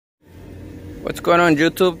What's going on,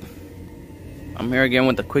 YouTube? I'm here again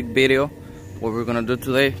with a quick video. What we're gonna do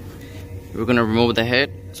today, we're gonna remove the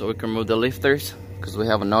head so we can remove the lifters because we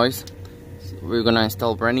have a noise. So we're gonna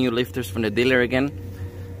install brand new lifters from the dealer again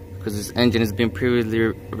because this engine has been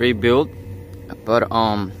previously rebuilt, but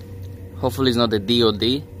hopefully it's not the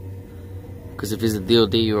DOD, because if it's the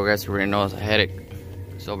DOD, you guys already know it's a headache.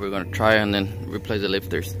 So we're gonna try and then replace the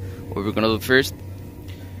lifters. What we're gonna do first,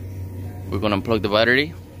 we're gonna unplug the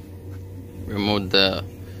battery, remove the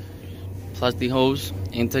plastic hose,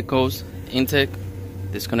 intake,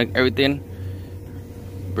 disconnect everything,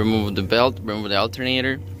 remove the belt, remove the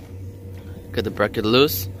alternator, get the bracket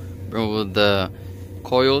loose, remove the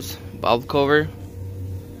coils, valve cover,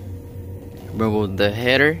 remove the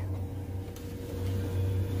header,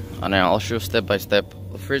 and then I'll show step by step.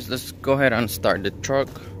 But first, let's go ahead and start the truck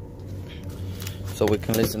so we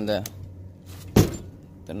can listen to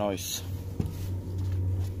the noise.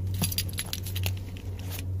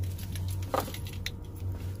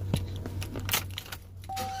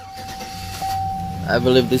 I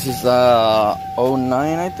believe this is 09,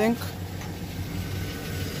 I think.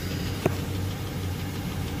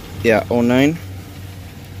 Yeah, 09.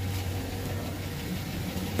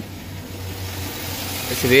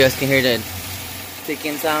 Let's see if you guys can hear that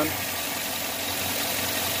ticking sound.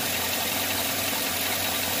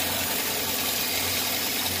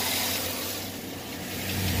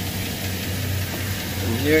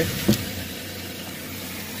 From here.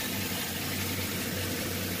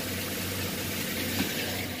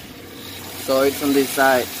 So it's on this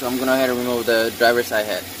side, so I'm gonna go ahead and remove the driver's side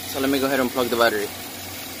head. So let me go ahead and plug the battery.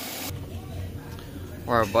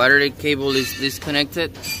 Our battery cable is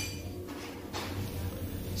disconnected.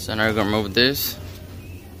 So now we're gonna remove this.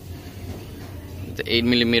 The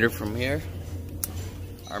 8mm from here.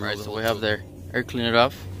 Alright, so we have the air cleaner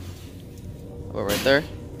off. Over right there.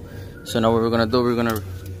 So now what we're gonna do, we're gonna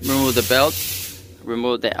remove the belt,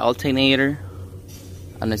 remove the alternator,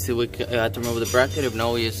 and let's see if we have to remove the bracket. If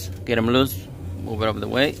no, we just get them loose, move it out of the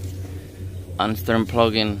way, and start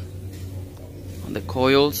unplugging the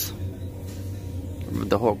coils, remove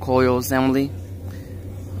the whole coil assembly,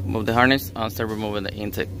 remove the harness, and start removing the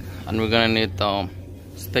intake. And we're gonna need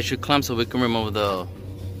special clamps so we can remove the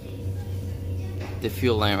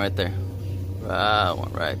fuel line right there.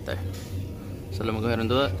 Right there. So let me go ahead and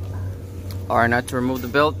do it. Alright, now to remove the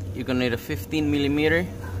belt, you're gonna need a 15mm.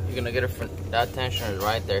 You're gonna get it from that tensioner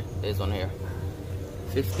right there. This one here,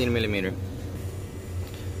 15mm.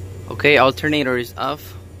 Okay, alternator is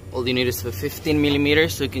off. All you need is a 15mm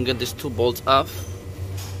so you can get these two bolts off.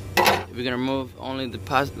 If you're gonna remove only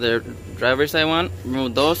the driver's side one,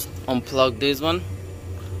 remove those, unplug this one.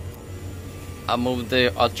 I'll move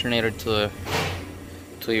the alternator to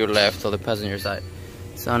your left, to the passenger side.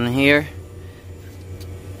 So on here,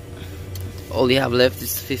 all you have left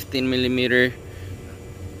is 15mm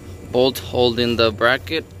bolt holding the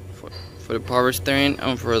bracket for the power steering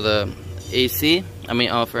and for the AC.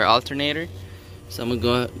 For alternator. So I'm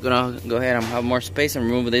gonna go ahead and have more space and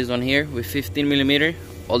remove this one here with 15mm.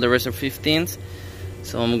 All the rest are 15s.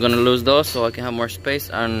 So I'm gonna lose those so I can have more space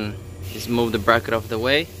and just move the bracket off the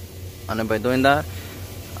way. And then by doing that,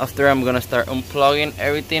 after I'm gonna start unplugging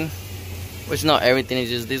everything, which not everything, is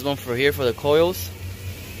just this one for here for the coils,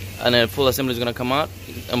 and then full assembly is gonna come out,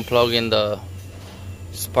 unplugging the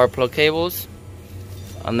spark plug cables.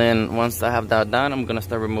 And then once I have that done, I'm gonna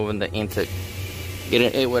start removing the intake.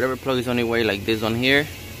 Getting whatever plug is on your way, like this one here,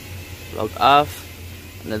 plug off,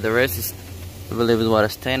 and then the rest is, I believe, is what,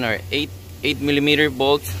 is 10 or 8mm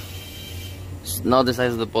bolts. It's not the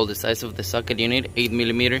size of the bolt, the size of the socket you need,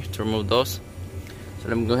 8mm to remove those. So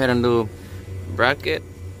let me go ahead and do bracket,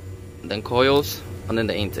 then coils, and then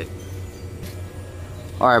the intake.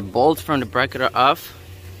 Alright, bolts from the bracket are off.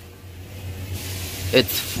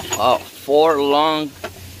 It's 4 long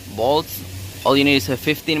bolts. All you need is a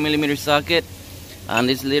 15mm socket, and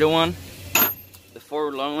this little one, the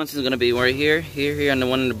 4 long ones, is gonna be right here, here, and the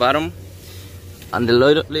one in the bottom. And the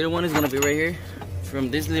little one is gonna be right here.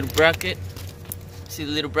 From this little bracket, see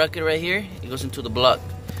the little bracket right here? It goes into the block.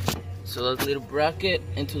 So that little bracket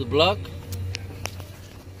into the block,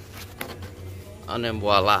 and then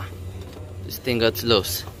voila, this thing gets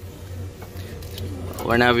loose.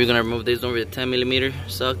 Right now we're gonna remove this one with a 10mm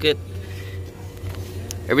socket.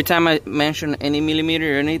 Every time I mention any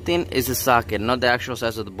millimeter or anything, it's a socket, not the actual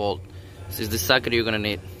size of the bolt. This is the socket you're gonna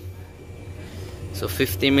need. So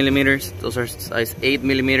 15mm, those are size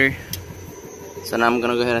 8mm. So now I'm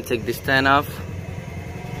gonna go ahead and take this 10 off.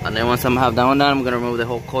 And then once I have that one done, I'm gonna remove the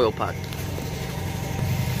whole coil pack.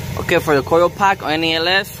 Okay, for the coil pack on any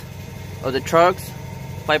LS of the trucks,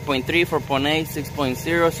 5.3, 4.8,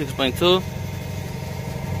 6.0, 6.2,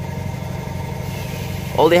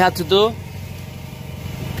 All they have to do,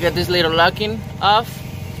 get this little locking off,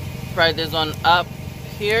 pry this one up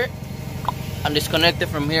here, and disconnect it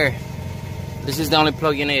from here. This is the only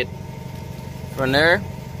plug you need. From there,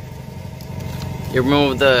 you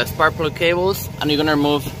remove the spark plug cables, and you're gonna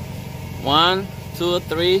remove 1, 2,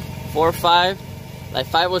 3, 4, 5, like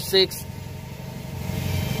 5 or 6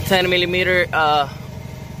 10 millimeter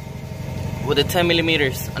with the 10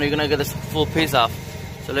 millimeters, and you're gonna get this full piece off.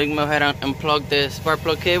 So let me go ahead and unplug the spark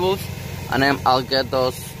plug cables, and then I'll get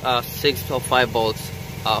those 6 or 5 bolts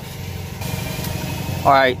off.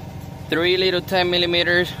 Alright, 3 little 10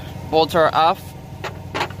 millimeters bolts are off.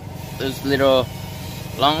 Those little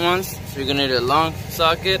long ones, so you're gonna need a long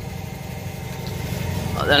socket.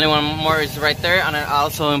 The only one more is right there, and then I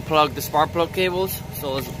also unplug the spark plug cables.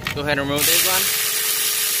 So let's go ahead and remove this one.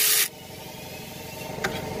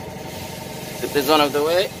 Get this one out of the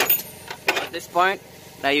way. At this point,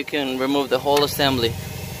 now you can remove the whole assembly.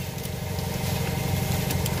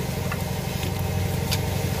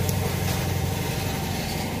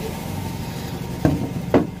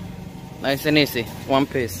 Nice and easy, one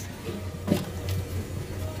piece.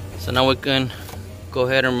 So now we can go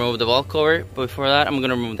ahead and remove the valve cover. But before that, I'm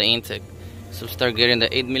gonna remove the intake. So start getting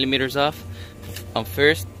the 8 millimeters off.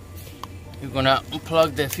 First, you're gonna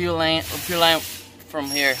unplug the fuel line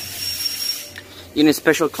from here. You need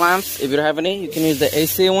special clamps. If you don't have any, you can use the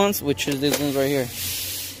AC ones, which is these ones right here.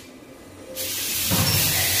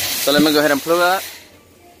 So let me go ahead and plug that.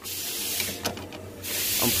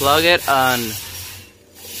 Unplug it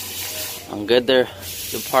and get the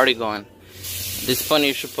party going. At this point,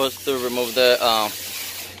 you're supposed to remove the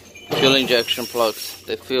fuel injection plugs.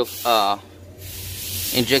 The fuel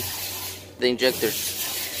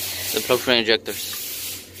injectors, the plug for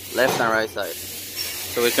injectors, left and right side.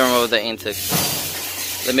 So we can remove the intake.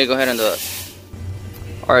 Let me go ahead and do that.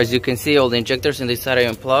 Alright, as you can see, all the injectors in this side are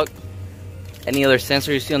unplugged. Any other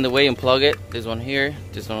sensor you see on the way, unplug it. This one here,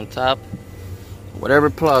 this one on top. Whatever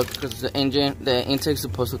plug, because the intake is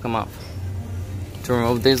supposed to come off. To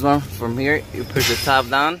remove this one from here, you push the top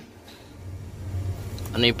down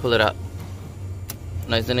and then you pull it up.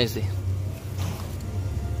 Nice and easy.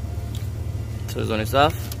 So this one is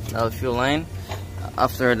off. Now the fuel line.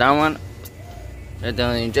 After that one, let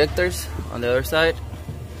down the injectors on the other side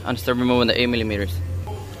and start removing the 8 millimeters.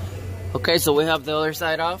 Okay, so we have the other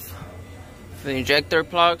side off. For the injector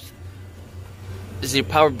plugs, this is your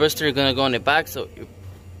power booster. You're gonna go in the back, so you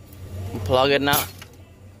plug it now.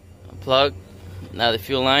 Plug. Now the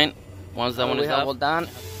fuel line. Once that one is all done,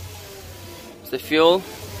 it's the fuel.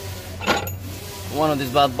 One of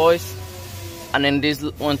these bad boys, and then this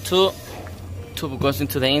one too. Tube goes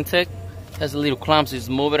into the intake. Has a little clamp, so just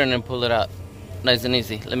move it and then pull it out. Nice and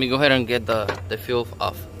easy. Let me go ahead and get the fuel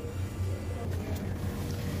off.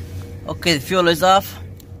 Okay, the fuel is off.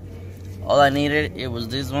 All I needed, it was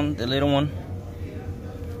this one, the little one.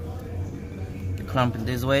 Clamp it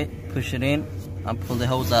this way, push it in, and pull the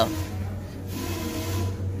hose out.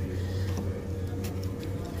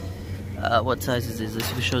 What size is this?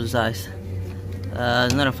 Let's show the size.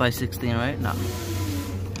 It's not a 5/16, right? No.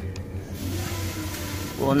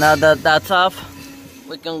 Well, now that that's off,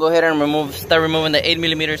 we can go ahead and start removing the 8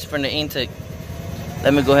 millimeters from the intake.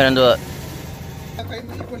 Let me go ahead and do it.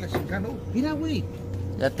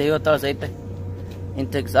 Ya te digo todo aceite.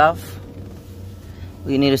 Intake's off.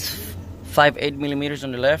 We need is 5 8 millimeters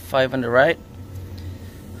on the left, 5 on the right.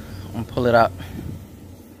 And pull it out.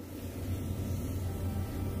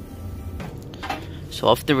 So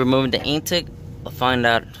after removing the intake, I find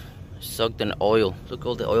out sucked in oil. Look,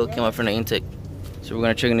 all the oil came out from the intake. So we're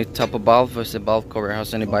gonna check the top of valve if the valve cover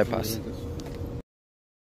has any bypass.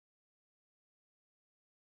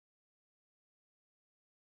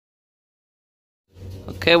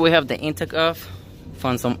 Okay, we have the intake off.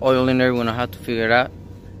 Found some oil in there. We're gonna have to figure it out.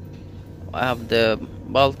 I have the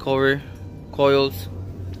valve cover, coils.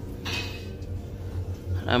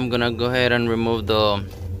 I'm gonna go ahead and remove the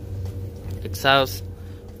exhaust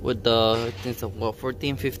with the, I think it's a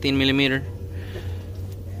 14, 15 millimeter.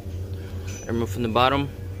 Remove from the bottom,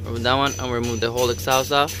 remove that one, and remove the whole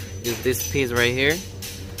exhaust off. Use this piece right here,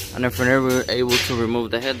 and then from there we were able to remove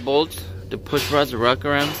the head bolts, the push rods, the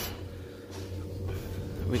rocker arms.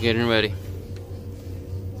 We're getting ready.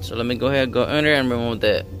 So let me go ahead, go under and remove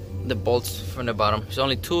the bolts from the bottom. There's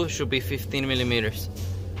only two, should be 15 millimeters.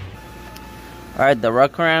 Alright, the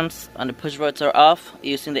rocker arms and the push rods are off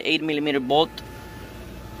using the 8 millimeter bolt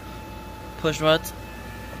push rods.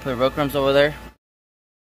 Put rocker arms over there.